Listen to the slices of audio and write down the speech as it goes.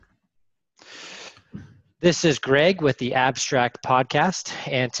This is Greg with the Abstract Podcast,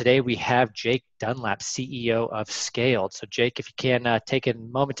 and today we have Jake Dunlap, CEO of Scaled. So, Jake, if you can take a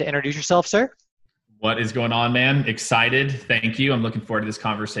moment to introduce yourself, sir. What is going on, man? Excited. Thank you. I'm looking forward to this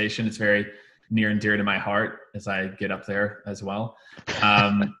conversation. It's very near and dear to my heart as I get up there as well.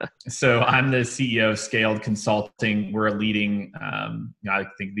 So I'm the CEO of Scaled Consulting. We're a leading, I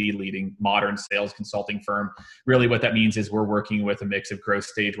think the leading modern sales consulting firm. Really what that means is we're working with a mix of growth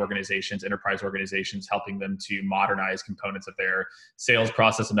stage organizations, enterprise organizations, helping them to modernize components of their sales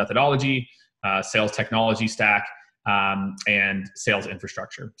process and methodology, sales technology stack, and sales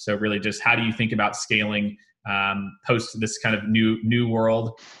infrastructure. So really just how do you think about scaling post this kind of new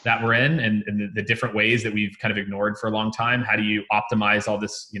world that we're in and the different ways that we've kind of ignored for a long time? How do you optimize all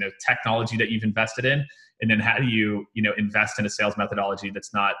this, technology that you've invested in? And then how do you, invest in a sales methodology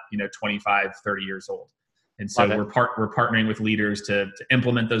that's not, 25, 30 years old? And so we're partnering with leaders to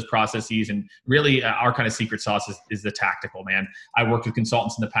implement those processes. And really our kind of secret sauce is the tactical, man. I worked with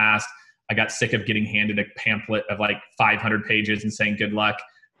consultants in the past. I got sick of getting handed a pamphlet of like 500 pages and saying good luck.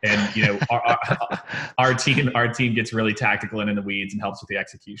 And our team gets really tactical and in the weeds and helps with the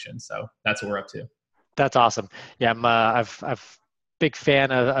execution. So that's what we're up to. That's awesome. Yeah, I've big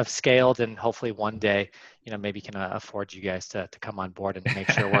fan of Scaled, and hopefully one day, maybe can afford you guys to come on board and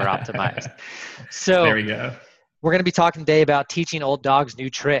make sure we're optimized. So there we go. We're going to be talking today about teaching old dogs new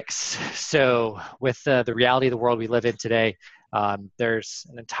tricks. So with the reality of the world we live in today, there's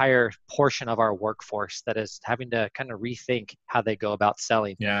an entire portion of our workforce that is having to kind of rethink how they go about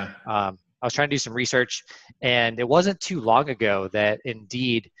selling. Yeah. I was trying to do some research, and it wasn't too long ago that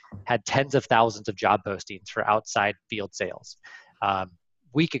Indeed had tens of thousands of job postings for outside field sales.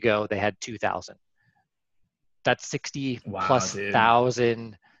 Week ago, they had 2,000. That's 60 plus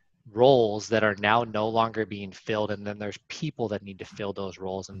thousand roles that are now no longer being filled. And then there's people that need to fill those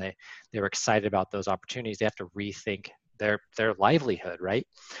roles, and they were excited about those opportunities. They have to rethink their livelihood, right?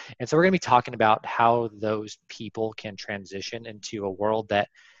 And so we're going to be talking about how those people can transition into a world that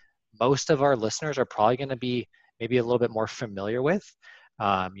most of our listeners are probably going to be maybe a little bit more familiar with.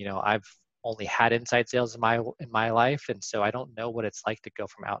 I've only had inside sales in my life, and so I don't know what it's like to go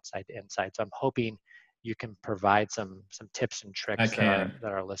from outside to inside. So I'm hoping you can provide some tips and tricks that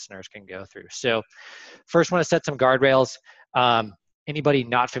our listeners can go through. So first, I want to set some guardrails. Anybody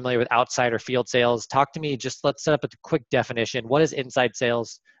not familiar with outside or field sales, talk to me. Just let's set up a quick definition. What is inside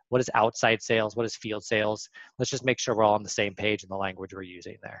sales? What is outside sales? What is field sales? Let's just make sure we're all on the same page in the language we're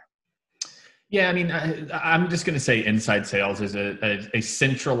using there. Yeah, I mean, I'm just going to say inside sales is a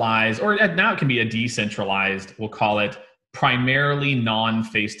centralized, or now it can be a decentralized, we'll call it primarily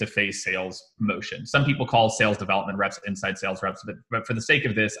non-face-to-face sales motion. Some people call sales development reps inside sales reps, but for the sake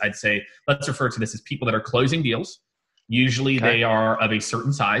of this, I'd say let's refer to this as people that are closing deals. Usually they are of a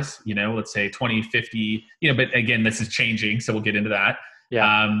certain size, let's say 20, 50, but again, this is changing. So we'll get into that.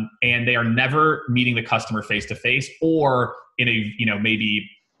 Yeah. And they are never meeting the customer face-to-face, or in a, maybe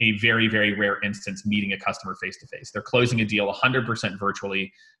a very, very rare instance, meeting a customer face-to-face. They're closing a deal 100%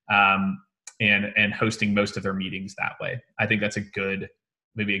 virtually, and hosting most of their meetings that way. I think that's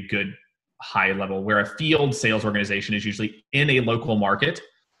maybe a good high level, where a field sales organization is usually in a local market,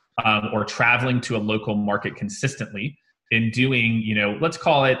 or traveling to a local market consistently and doing, let's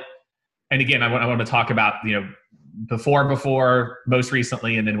call it, and again, I want to talk about, before, most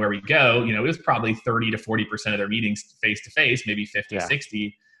recently, and then where we go, it was probably 30 to 40% of their meetings face-to-face, maybe 50,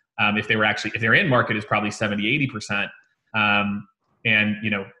 60. If they're in market, it's probably 70, 80%. And,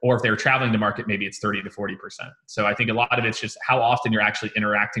 or if they're traveling to market, maybe it's 30 to 40%. So I think a lot of it's just how often you're actually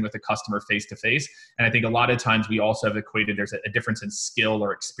interacting with the customer face-to-face. And I think a lot of times we also have equated there's a difference in skill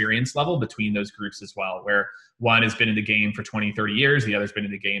or experience level between those groups as well, where one has been in the game for 20, 30 years, the other's been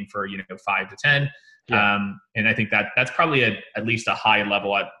in the game for, 5 to 10. Yeah. And I think that's probably at least a high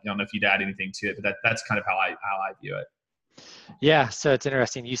level. I don't know if you'd add anything to it, but that's kind of how I view it. Yeah. So it's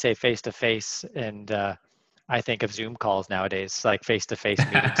interesting. You say face-to-face, and, I think of Zoom calls nowadays, like face-to-face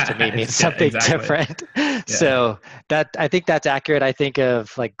meetings to me means something different. Yeah. So I think that's accurate. I think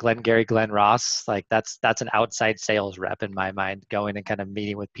of like Glenn Ross, like that's an outside sales rep in my mind, going and kind of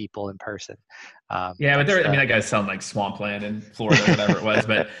meeting with people in person. But that guy sounded like Swampland in Florida, whatever it was.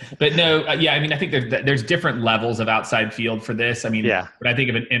 But no, I think there's different levels of outside field for this. When I think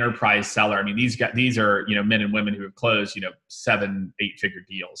of an enterprise seller, these are, men and women who have closed, 7, 8-figure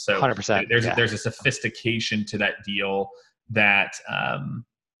deals. So 100%. There's a sophistication to that deal that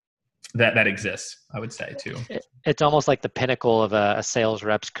exists, I would say too. It's almost like the pinnacle of a sales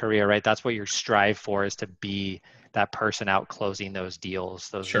rep's career, right? That's what you strive for, is to be that person out closing those deals,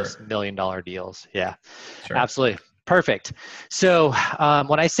 those $1 million deals. Yeah, absolutely. Perfect. So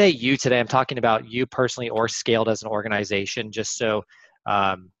when I say you today, I'm talking about you personally or Scaled as an organization, just so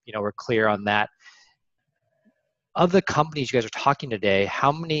we're clear on that. Of the companies you guys are talking today,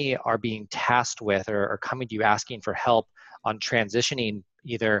 how many are being tasked with or coming to you asking for help on transitioning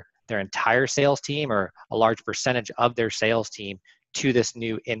either their entire sales team or a large percentage of their sales team to this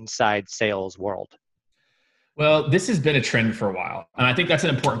new inside sales world? Well, this has been a trend for a while, and I think that's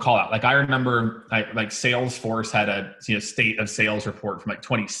an important call out. Like I remember, like Salesforce had a state of sales report from like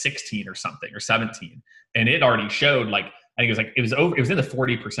 2016 or something or 17, and it already showed like I think it was in the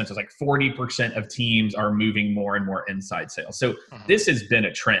 40%. So it was like 40% of teams are moving more and more inside sales. So this has been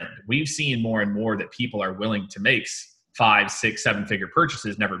a trend. We've seen more and more that people are willing to make 5, 6, 7-figure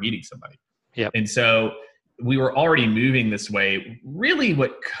purchases, never meeting somebody. Yep. And so we were already moving this way. Really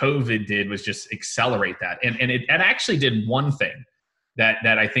what COVID did was just accelerate that. And it actually did one thing that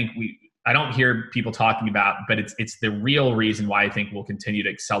I think I don't hear people talking about, but it's the real reason why I think we'll continue to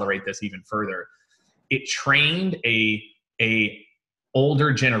accelerate this even further. It trained a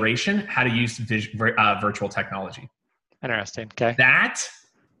older generation how to use virtual technology. Interesting. Okay. That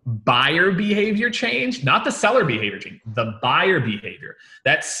buyer behavior change, not the seller behavior change, the buyer behavior.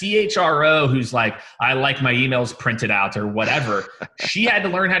 That CHRO who's like, I like my emails printed out or whatever, she had to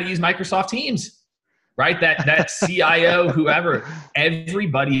learn how to use Microsoft Teams, right? That CIO, whoever,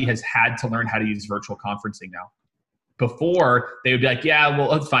 everybody has had to learn how to use virtual conferencing now. Before, they would be like, yeah, well,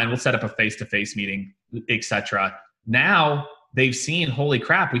 that's fine. We'll set up a face-to-face meeting, etc. Now they've seen, holy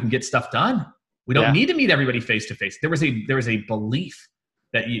crap, we can get stuff done. We don't need to meet everybody face-to-face. There was a belief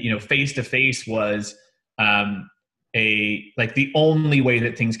that face-to-face was the only way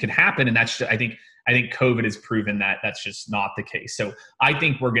that things could happen, and that's I think COVID has proven that that's just not the case. So I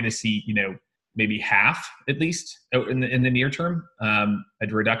think we're going to see maybe half at least in the near term a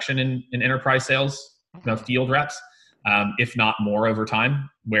reduction in enterprise sales, field reps, if not more over time.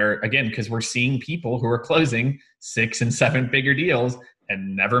 Where again, because we're seeing people who are closing 6- and 7-figure deals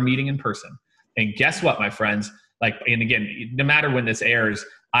and never meeting in person. And guess what, my friends? And again, no matter when this airs,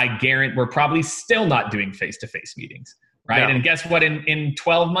 I guarantee we're probably still not doing face-to-face meetings, right? No. And guess what? In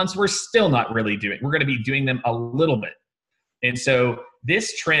 12 months, we're still not really doing. We're going to be doing them a little bit. And so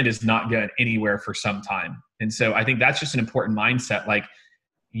this trend is not going anywhere for some time. And so I think that's just an important mindset. Like,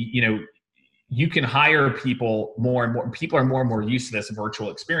 you can hire people more and more. People are more and more used to this virtual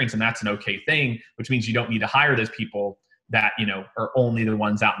experience, and that's an okay thing, which means you don't need to hire those people that are only the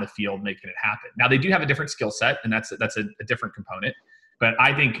ones out in the field making it happen. Now they do have a different skill set, and that's a different component. But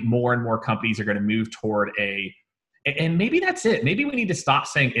I think more and more companies are going to move toward and maybe that's it. Maybe we need to stop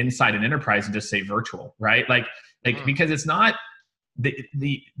saying inside an enterprise and just say virtual, right? Because it's not the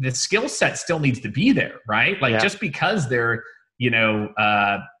skill set still needs to be there, right? Just because they're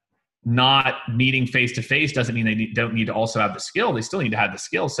not meeting face to face doesn't mean they don't need to also have the skill. They still need to have the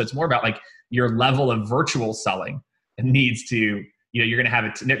skill. So it's more about your level of virtual selling needs to, you're going to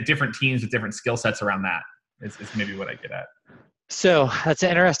have different teams with different skill sets around that. It's maybe what I get at. So that's an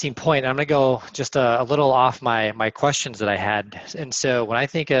interesting point. I'm going to go just a little off my questions that I had. And so when I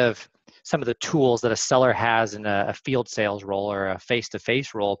think of some of the tools that a seller has in a field sales role or a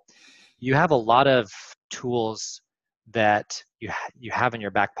face-to-face role, you have a lot of tools that you have in your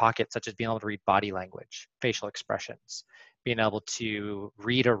back pocket, such as being able to read body language, facial expressions, being able to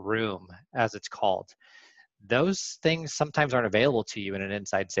read a room, as it's called. Those things sometimes aren't available to you in an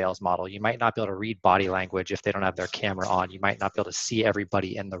inside sales model. You might not be able to read body language if they don't have their camera on. You might not be able to see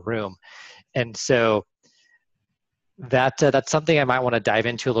everybody in the room. And so that's something I might want to dive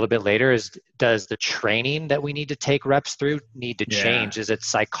into a little bit later is, does the training that we need to take reps through need to change? Is it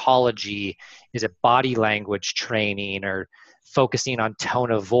psychology? Is it body language training, or focusing on tone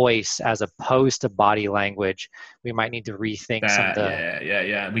of voice as opposed to body language? We might need to rethink some of the...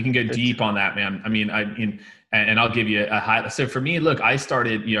 Yeah. We can go deep on that, man. I mean, and I'll give you a high. So for me, look, I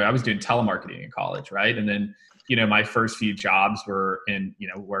started, I was doing telemarketing in college, right? And then, my first few jobs were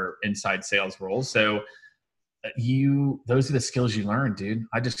were inside sales roles. So those are the skills you learn, dude.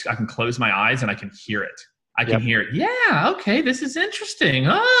 I can close my eyes and I can hear it. I can hear it. Yeah. Okay. This is interesting.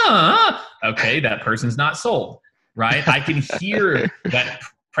 Okay. That person's not sold. Right. I can hear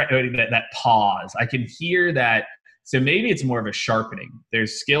that pause. I can hear that. So maybe it's more of a sharpening.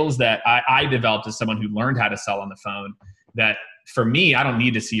 There's skills that I developed as someone who learned how to sell on the phone, that for me, I don't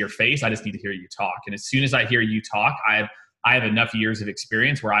need to see your face. I just need to hear you talk. And as soon as I hear you talk, I have enough years of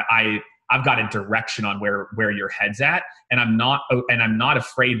experience where I've got a direction on where your head's at. And I'm not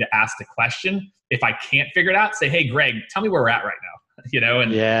afraid to ask the question. If I can't figure it out, say, hey, Greg, tell me where we're at right now.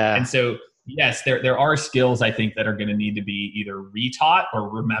 And so, yes, there are skills I think that are going to need to be either retaught or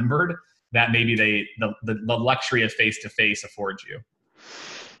remembered. that maybe the luxury of face-to-face affords you.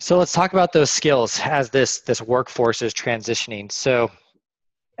 So let's talk about those skills as this workforce is transitioning. So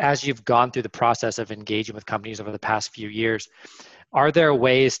as you've gone through the process of engaging with companies over the past few years, are there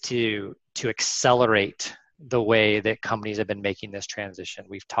ways to accelerate the way that companies have been making this transition?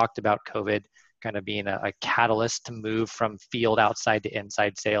 We've talked about COVID kind of being a catalyst to move from field outside to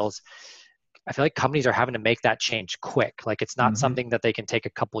inside sales. I feel like companies are having to make that change quick. Like it's not something that they can take a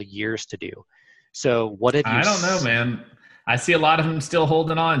couple years to do. So what have you I don't know, man. I see a lot of them still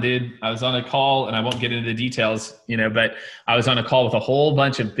holding on, dude. I was on a call, and I won't get into the details, but I was on a call with a whole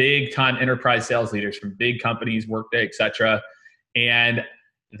bunch of big time enterprise sales leaders from big companies, Workday, et cetera. And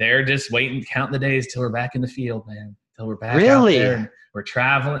they're just waiting, counting the days till we're back in the field, man. Till we're back out there and we're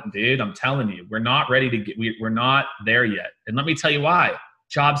traveling. Dude, I'm telling you, we're not ready to we're not there yet. And let me tell you why.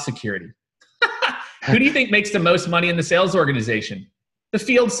 Job security. Who do you think makes the most money in the sales organization? The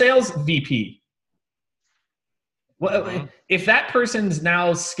field sales VP. Well, if that person's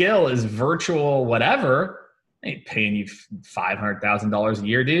now skill is virtual whatever, they ain't paying you $500,000 a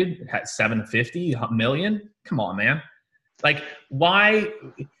year, dude. $750 million. Come on, man. Like, why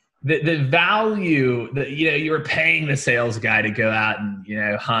the value that you were paying the sales guy to go out and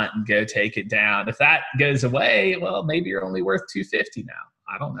hunt and go take it down. If that goes away, well, maybe you're only worth $250 now.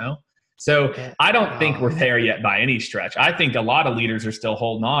 I don't know. So I don't think we're there yet by any stretch. I think a lot of leaders are still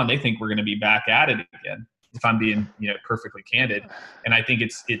holding on. They think we're going to be back at it again, if I'm being perfectly candid. And I think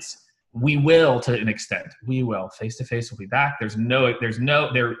we will, to an extent. We will. Face-to-face will be back.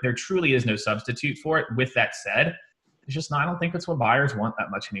 There truly is no substitute for it. With that said, it's just not, I don't think it's what buyers want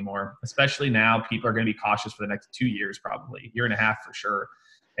that much anymore. Especially now, people are going to be cautious for the next 2 years, probably year and a half for sure.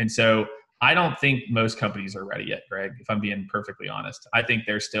 And so I don't think most companies are ready yet, Greg, if I'm being perfectly honest. I think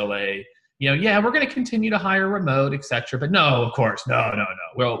there's still we're going to continue to hire remote, et cetera. But no, of course, no.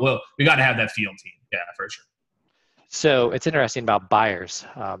 We got to have that field team. Yeah, for sure. So it's interesting about buyers.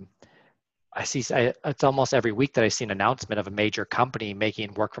 It's almost every week that I see an announcement of a major company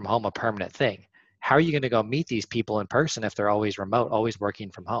making work from home a permanent thing. How are you going to go meet these people in person if they're always remote, always working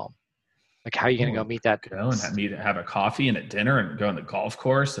from home? Like, how are you going to go meet that? Go and have a coffee and a dinner and go on the golf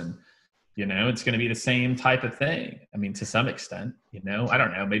course, and it's going to be the same type of thing. I mean, to some extent, I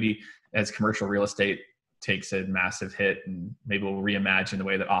don't know. Maybe as commercial real estate takes a massive hit, and maybe we'll reimagine the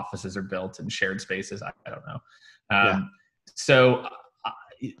way that offices are built and shared spaces. I don't know. So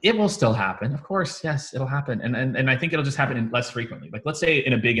it will still happen. Of course, yes, it'll happen. And I think it'll just happen less frequently. Like, let's say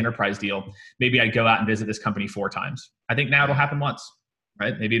in a big enterprise deal, maybe I go out and visit this company 4 times. I think now it'll happen once,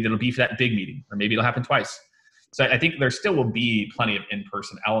 right? Maybe it'll be for that big meeting, or maybe it'll happen twice. So I think there still will be plenty of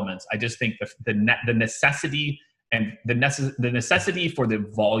in-person elements. I just think the necessity and the necessity for the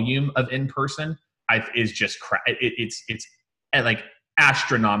volume of in-person is just it's like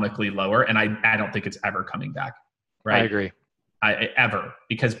astronomically lower, and I don't think it's ever coming back. Right? I agree. Ever,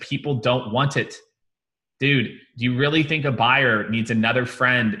 because people don't want it. Dude, do you really think a buyer needs another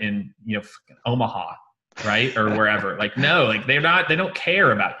friend in Omaha, right, or wherever? Like, no, like they don't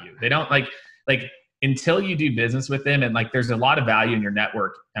care about you. They don't like until you do business with them, and like there's a lot of value in your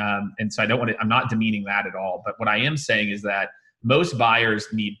network. And so I'm not demeaning that at all. But what I am saying is that most buyers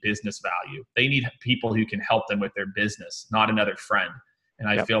need business value. They need people who can help them with their business, not another friend. And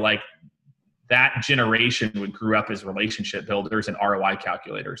I feel like that generation would grew up as relationship builders and ROI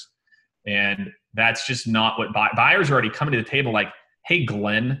calculators. And that's just not what buyers are already coming to the table like, hey,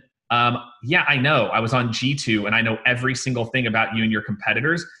 Glenn, yeah, I know. I was on G2 and I know every single thing about you and your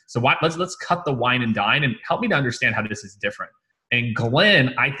competitors. So let's cut the wine and dine and help me to understand how this is different. And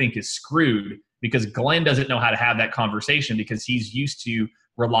Glenn, I think, is screwed because Glenn doesn't know how to have that conversation because he's used to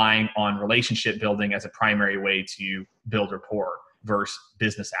relying on relationship building as a primary way to build rapport versus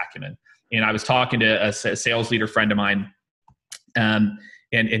business acumen. And I was talking to a sales leader friend of mine, and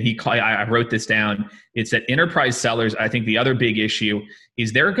I wrote this down. It's that enterprise sellers, I think the other big issue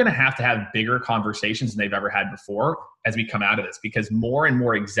is they're going to have bigger conversations than they've ever had before as we come out of this, because more and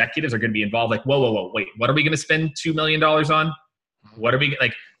more executives are going to be involved. Like, whoa, wait, what are we going to spend $2 million on? What are we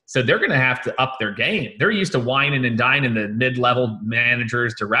like? So they're going to have to up their game. They're used to wining and dining the mid-level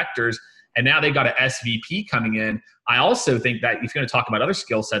managers, directors, and now they got an SVP coming in. I also think that if you're going to talk about other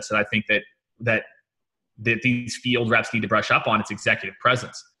skill sets that I think that these field reps need to brush up on, it's executive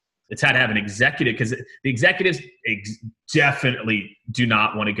presence. It's how to have an executive, because the executives definitely do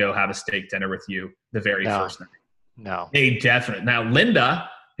not want to go have a steak dinner with you the very first night. No. They definitely. Now, Linda,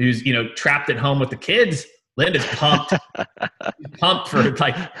 who's, trapped at home with the kids, Linda's pumped. Pumped for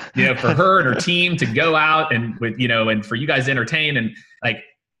for her and her team to go out and and for you guys to entertain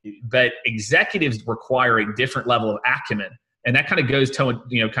but executives require a different level of acumen And that kind of goes kind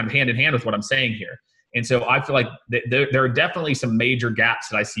of hand in hand with what I'm saying here. And so I feel like there are definitely some major gaps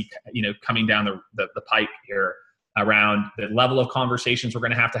that I see, coming down the pipe here around the level of conversations we're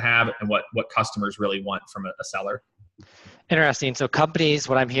going to have and what customers really want from a seller. Interesting. So companies,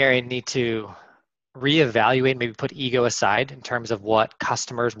 what I'm hearing, need to reevaluate, maybe put ego aside in terms of what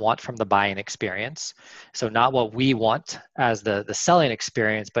customers want from the buying experience. So not what we want as the selling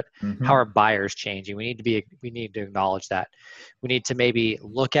experience, but how our buyers changing. We need to acknowledge that. We need to maybe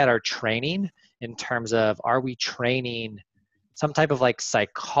look at our training in terms of, are we training some type of like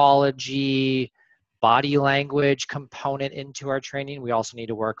psychology, body language component into our training? We also need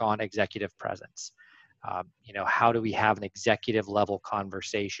to work on executive presence. How do we have an executive level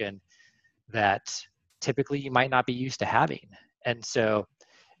conversation that typically you might not be used to having? And so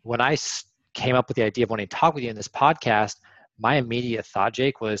when I came up with the idea of wanting to talk with you in this podcast, my immediate thought,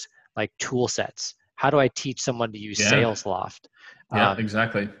 Jake, was like tool sets. How do I teach someone to use SalesLoft? Yeah,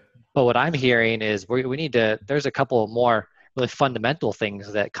 exactly. But what I'm hearing is we need to, there's a couple more really fundamental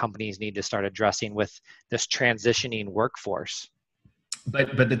things that companies need to start addressing with this transitioning workforce.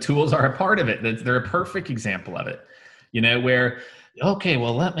 But the tools are a part of it. They're a perfect example of it, where, okay,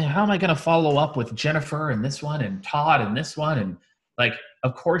 well, how am I going to follow up with Jennifer and this one and Todd and this one? And like,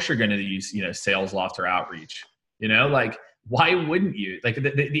 of course you're going to use, SalesLoft or Outreach, like, why wouldn't you? Like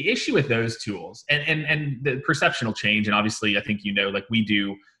the issue with those tools and the perception will change. And obviously I think, like we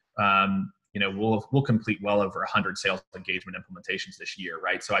do, we'll complete well over 100 sales engagement implementations this year,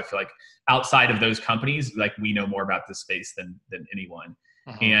 right? So I feel like outside of those companies, like we know more about this space than anyone.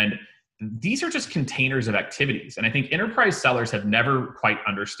 And these are just containers of activities. And I think enterprise sellers have never quite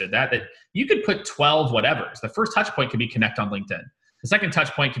understood that you could put 12 whatevers. The first touch point could be connect on LinkedIn. The second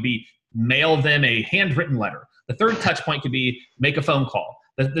touch point could be mail them a handwritten letter. The third touch point could be make a phone call.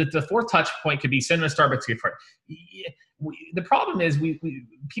 The fourth touch point could be send them a Starbucks gift card. The problem is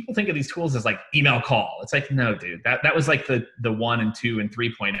people think of these tools as like email call. It's like, no, dude, that was like the 1 and 2 and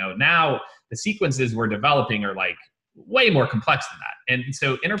 3.0. Now the sequences we're developing are like way more complex than that. And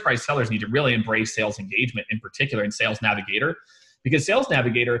so enterprise sellers need to really embrace sales engagement, in particular in Sales Navigator, because Sales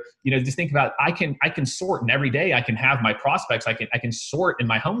Navigator, just think about, I can sort, and every day I can have my prospects, I can sort in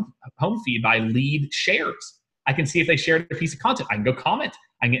my home feed by lead shares. I can see if they shared a piece of content. I can go comment.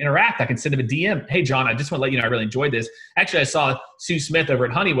 I can interact. I can send them a DM. Hey, John, I just want to let you know I really enjoyed this. Actually, I saw Sue Smith over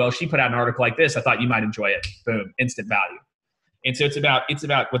at Honeywell. She put out an article like this. I thought you might enjoy it. Boom, instant value. And so it's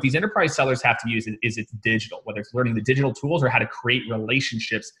about what these enterprise sellers have to use is it's digital, whether it's learning the digital tools or how to create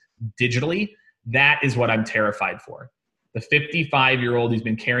relationships digitally. That is what I'm terrified for. The 55-year-old who's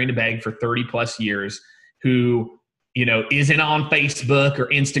been carrying a bag for 30 plus years, who isn't on Facebook or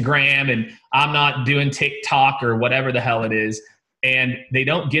Instagram, and I'm not doing TikTok or whatever the hell it is. And they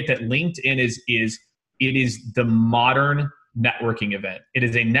don't get that LinkedIn is the modern networking event. It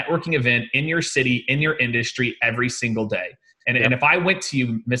is a networking event in your city, in your industry, every single day. And if I went to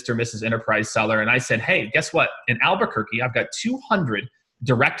you, Mr. or Mrs. Enterprise Seller, and I said, hey, guess what? In Albuquerque, I've got 200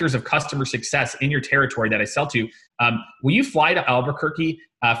 directors of customer success in your territory that I sell to. Will you fly to Albuquerque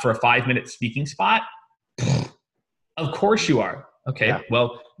for a 5-minute speaking spot? Of course you are. Okay. Yeah.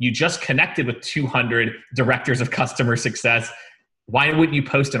 Well, you just connected with 200 directors of customer success. Why wouldn't you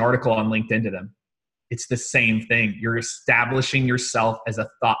post an article on LinkedIn to them? It's the same thing. You're establishing yourself as a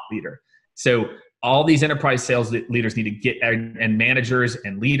thought leader. So all these enterprise sales leaders need to get, and managers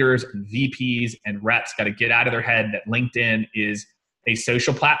and leaders and VPs and reps got to get out of their head that LinkedIn is a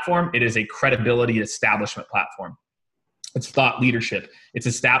social platform. It is a credibility establishment platform. It's thought leadership. It's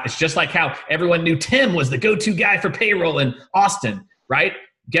established. Just like how everyone knew Tim was the go-to guy for payroll in Austin, right?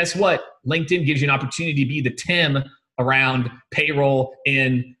 Guess what? LinkedIn gives you an opportunity to be the Tim around payroll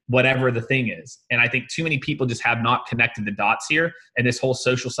in whatever the thing is. And I think too many people just have not connected the dots here. And this whole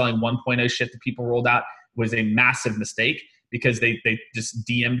social selling 1.0 shit that people rolled out was a massive mistake, because they just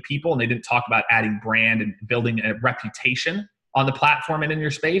DM'd people and they didn't talk about adding brand and building a reputation on the platform and in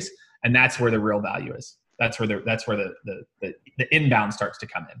your space. And that's where the real value is. That's where the inbound starts to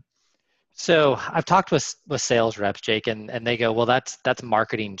come in. So I've talked with sales reps, Jake, and they go, well, that's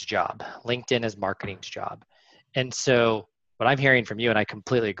marketing's job. LinkedIn is marketing's job. And so what I'm hearing from you, and I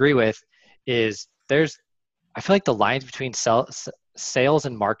completely agree with, is I feel like the lines between sales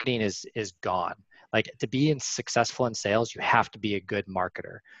and marketing is gone. Like, to be successful in sales, you have to be a good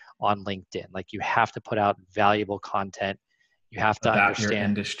marketer on LinkedIn. Like, you have to put out valuable content. You have to understand your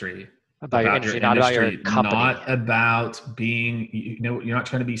industry. About your industry, not about your company. Not about being, you're not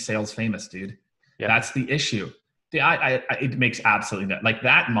trying to be sales famous, dude. Yep. That's the issue. It makes absolutely no, like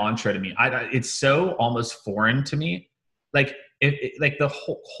that mantra to me. It's so almost foreign to me. Like, like the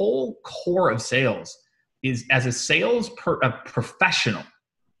whole core of sales is as a a professional,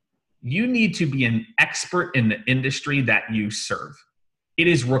 you need to be an expert in the industry that you serve. It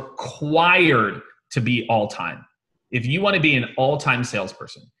is required to be all-time. If you want to be an all-time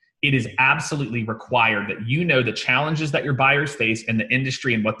salesperson, it is absolutely required that you know the challenges that your buyers face in the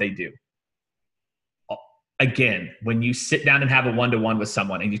industry and what they do. Again, when you sit down and have a one-to-one with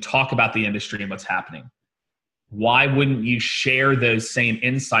someone and you talk about the industry and what's happening, why wouldn't you share those same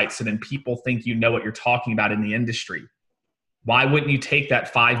insights so then people think you know what you're talking about in the industry? Why wouldn't you take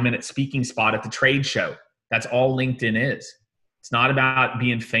that 5-minute speaking spot at the trade show? That's all LinkedIn is. It's not about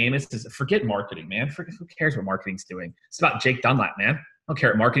being famous. Forget marketing, man. Who cares what marketing's doing? It's about Jake Dunlap, man. I don't care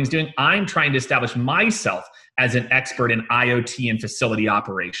what marketing's doing. I'm trying to establish myself as an expert in IoT and facility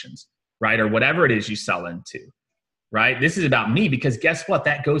operations, right? Or whatever it is you sell into, right? This is about me because guess what?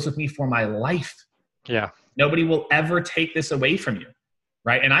 That goes with me for my life. Yeah. Nobody will ever take this away from you,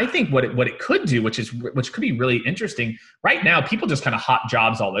 right? And I think what it could do, which could be really interesting. Right now, people just kind of hot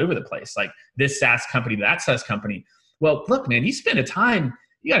jobs all over the place, like this SaaS company, that SaaS company. Well, look, man, you spend a time,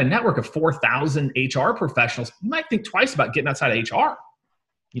 you got a network of 4,000 HR professionals. You might think twice about getting outside of HR.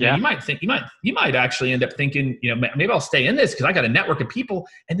 You know, you might actually end up thinking, maybe I'll stay in this because I got a network of people.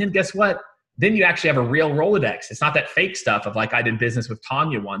 And then guess what? Then you actually have a real Rolodex. It's not that fake stuff of like I did business with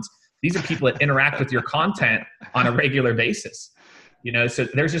Tanya once. These are people that interact with your content on a regular basis. So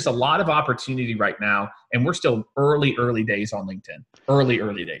there's just a lot of opportunity right now, and we're still early days on LinkedIn.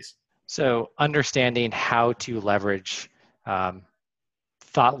 Early days. So understanding how to leverage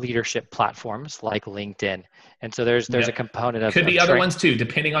thought leadership platforms like LinkedIn. And so there's a component of— Could be other ones too,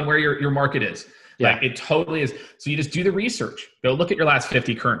 depending on where your market is. Yeah. Like it totally is. So you just do the research. Go look at your last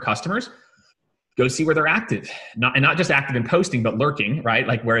 50 current customers. Go see where they're active. Not just active in posting, but lurking, right?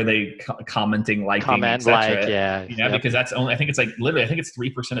 Like where are they commenting, liking, etc. Because that's only, I think it's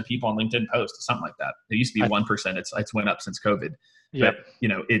 3% of people on LinkedIn post, something like that. It used to be 1%. It's went up since COVID. Yep.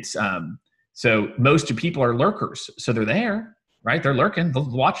 But it's so most of people are lurkers. So they're there, right? They're lurking.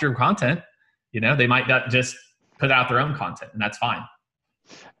 They'll watch your content. They might not just put out their own content, and that's fine.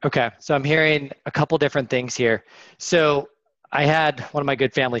 Okay. So I'm hearing a couple different things here. So I had one of my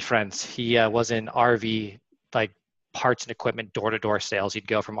good family friends. He was in RV, like parts and equipment, door-to-door sales. He'd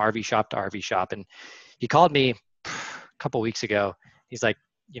go from RV shop to RV shop. And he called me a couple weeks ago. He's like,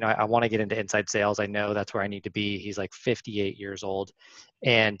 I want to get into inside sales. I know that's where I need to be. He's like 58 years old.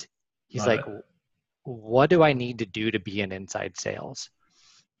 And he's like, what do I need to do to be in inside sales?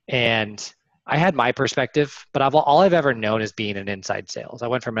 And I had my perspective, but all I've ever known is being in inside sales. I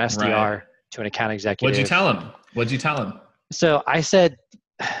went from an SDR to an account executive. What'd you tell him? So I said,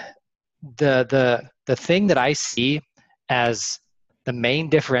 the thing that I see as the main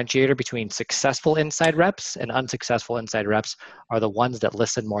differentiator between successful inside reps and unsuccessful inside reps are the ones that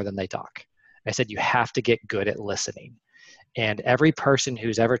listen more than they talk. I said, you have to get good at listening. And every person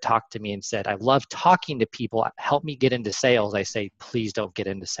who's ever talked to me and said, I love talking to people, help me get into sales, I say, please don't get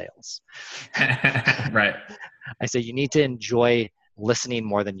into sales. Right. I say, you need to enjoy listening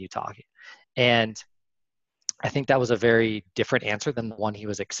more than you talking. And I think that was a very different answer than the one he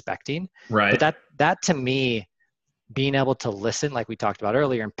was expecting. Right. But that to me, being able to listen, like we talked about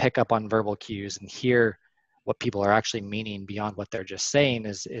earlier, and pick up on verbal cues and hear what people are actually meaning beyond what they're just saying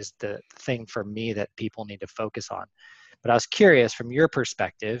is the thing for me that people need to focus on. But I was curious, from your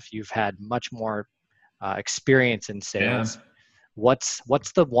perspective, you've had much more experience in sales. Yeah.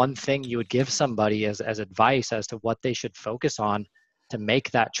 What's the one thing you would give somebody as advice as to what they should focus on to make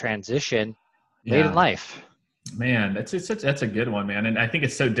that transition late in life? Man, that's a good one, man. And I think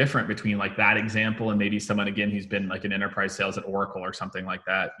it's so different between like that example and maybe someone, again, who's been like in enterprise sales at Oracle or something like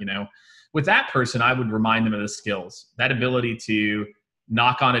that. With that person, I would remind them of the skills, that ability to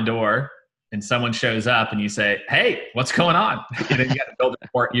knock on a door and someone shows up and you say, hey, what's going on? You got to build a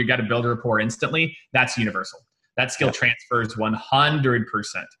rapport. You got to build a rapport instantly. That's universal. That skill transfers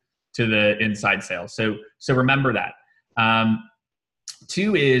 100% to the inside sales. So remember that.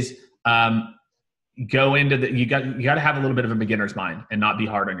 Two is, go into you got to have a little bit of a beginner's mind and not be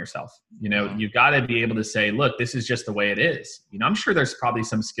hard on yourself. You've got to be able to say, look, this is just the way it is. I'm sure there's probably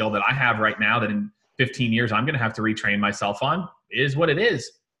some skill that I have right now that in 15 years, I'm going to have to retrain myself on. It is what it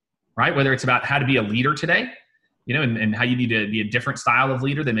is, right? Whether it's about how to be a leader today, and how you need to be a different style of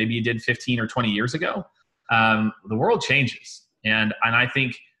leader than maybe you did 15 or 20 years ago. The world changes. And I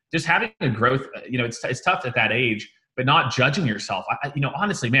think just having a growth, it's tough at that age, but not judging yourself.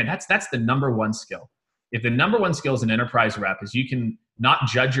 Honestly, man, that's the number one skill. If the number one skill is an enterprise rep is you can not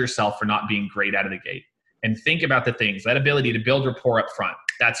judge yourself for not being great out of the gate and think about the things, that ability to build rapport up front.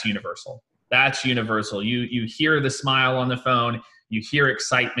 That's universal. You hear the smile on the phone. you hear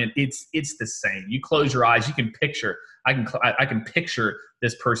excitement. It's the same. You close your eyes, you can picture. I can picture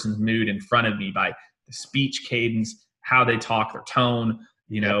this person's mood in front of me by the speech cadence, how they talk, their tone,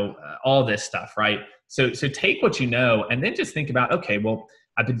 all this stuff, right? So take what you know, and then just think about, okay, well,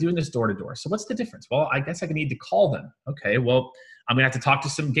 I've been doing this door to door. So what's the difference? Well, I guess I need to call them. Okay, well, I'm going to have to talk to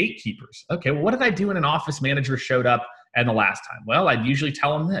some gatekeepers. Okay, well, what did I do when an office manager showed up and the last time? Well, I'd usually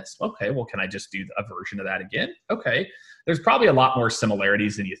tell them this. Okay, well, can I just do a version of that again? Okay. There's probably a lot more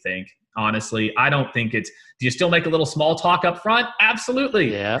similarities than you think. Honestly, I don't think do you still make a little small talk up front?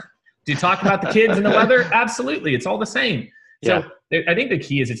 Absolutely. Yeah. Do you talk about the kids and the weather? Absolutely. It's all the same. Yeah. So I think the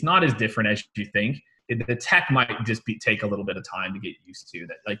key is it's not as different as you think. The tech might just take a little bit of time to get used to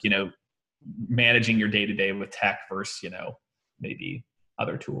that. Like, managing your day to day with tech versus, maybe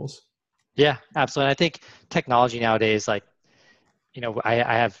other tools. Yeah, absolutely. I think technology nowadays, like, I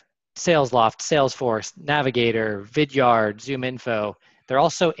have SalesLoft, Salesforce, Navigator, Vidyard, ZoomInfo. They're all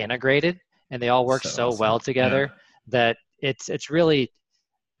so integrated and they all work so awesome. well together that it's really,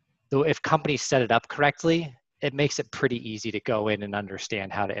 though, if companies set it up correctly, it makes it pretty easy to go in and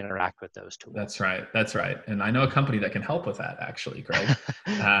understand how to interact with those tools. That's right. And I know a company that can help with that, actually, Greg,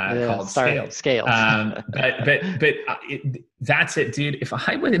 called Scale. But that's it, dude. If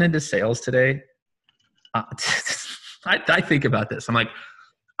I went into sales today, I think about this. I'm like,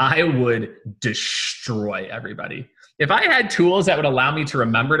 I would destroy everybody. If I had tools that would allow me to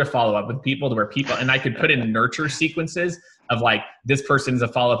remember to follow up with people, and I could put in nurture sequences of like, this person's a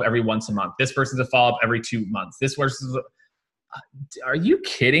follow-up every once a month. This person's a follow-up every 2 months. This person's are you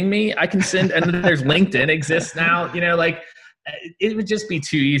kidding me? I can send, and then there's LinkedIn exists now, it would just be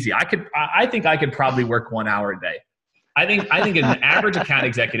too easy. I think I could probably work 1 hour a day. I think in an average account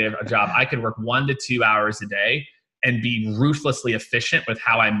executive job, I could work 1 to 2 hours a day and be ruthlessly efficient with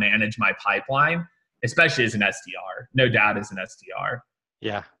how I manage my pipeline, especially as an SDR. No doubt as an SDR.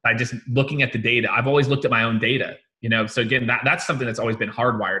 Yeah. By just looking at the data. I've always looked at my own data, so again, that's something that's always been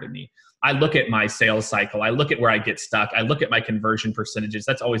hardwired in me. I look at my sales cycle. I look at where I get stuck. I look at my conversion percentages.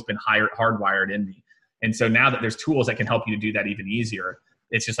 That's always been hardwired in me. And so now that there's tools that can help you to do that even easier,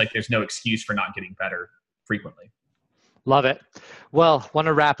 it's just like there's no excuse for not getting better frequently. Love it. Well, want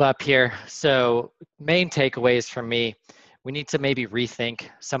to wrap up here. So main takeaways from me, we need to maybe rethink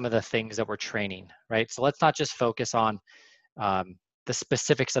some of the things that we're training, right? So let's not just focus on the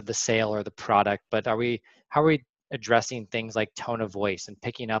specifics of the sale or the product, but how are we addressing things like tone of voice and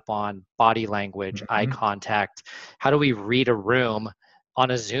picking up on body language, eye contact? How do we read a room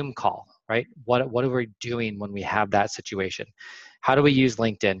on a Zoom call, right? What are we doing when we have that situation? How do we use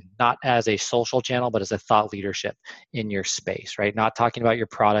LinkedIn, not as a social channel, but as a thought leadership in your space, right? Not talking about your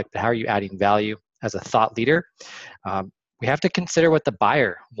product, but how are you adding value as a thought leader? We have to consider what the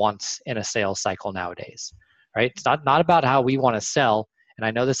buyer wants in a sales cycle nowadays, right? It's not about how we want to sell. And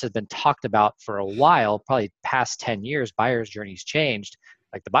I know this has been talked about for a while, probably past 10 years, buyer's journey's changed.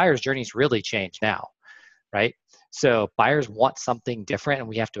 Like the buyer's journey's really changed now, right? So buyers want something different and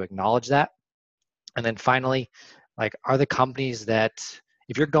we have to acknowledge that. And then finally, like, are the companies that,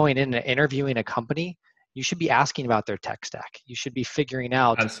 if you're going in and interviewing a company, you should be asking about their tech stack. You should be figuring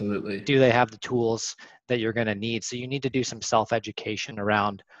out, absolutely, do they have the tools that you're going to need? So you need to do some self-education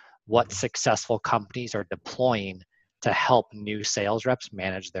around what successful companies are deploying to help new sales reps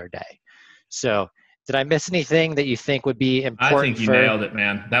manage their day. So did I miss anything that you think would be important? I think you nailed it,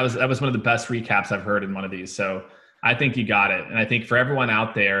 man. That was one of the best recaps I've heard in one of these. So I think you got it. And I think for everyone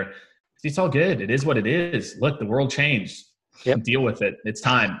out there, it's all good. It is what it is. Look, the world changed. Yep. Deal with it. It's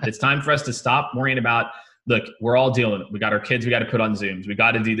time. It's time for us to stop worrying about, look, we're all dealing. We got our kids. We got to put on Zooms. We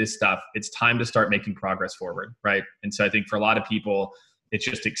got to do this stuff. It's time to start making progress forward. Right. And so I think for a lot of people, it's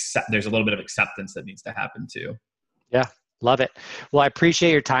just there's a little bit of acceptance that needs to happen too. Yeah. Love it. Well, I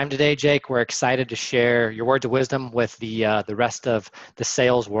appreciate your time today, Jake. We're excited to share your words of wisdom with the rest of the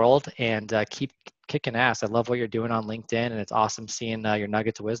sales world, and keep kicking ass. I love what you're doing on LinkedIn, and it's awesome seeing your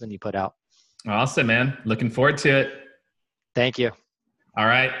nuggets of wisdom you put out. Awesome, man. Looking forward to it. Thank you. All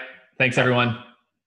right. Thanks, everyone.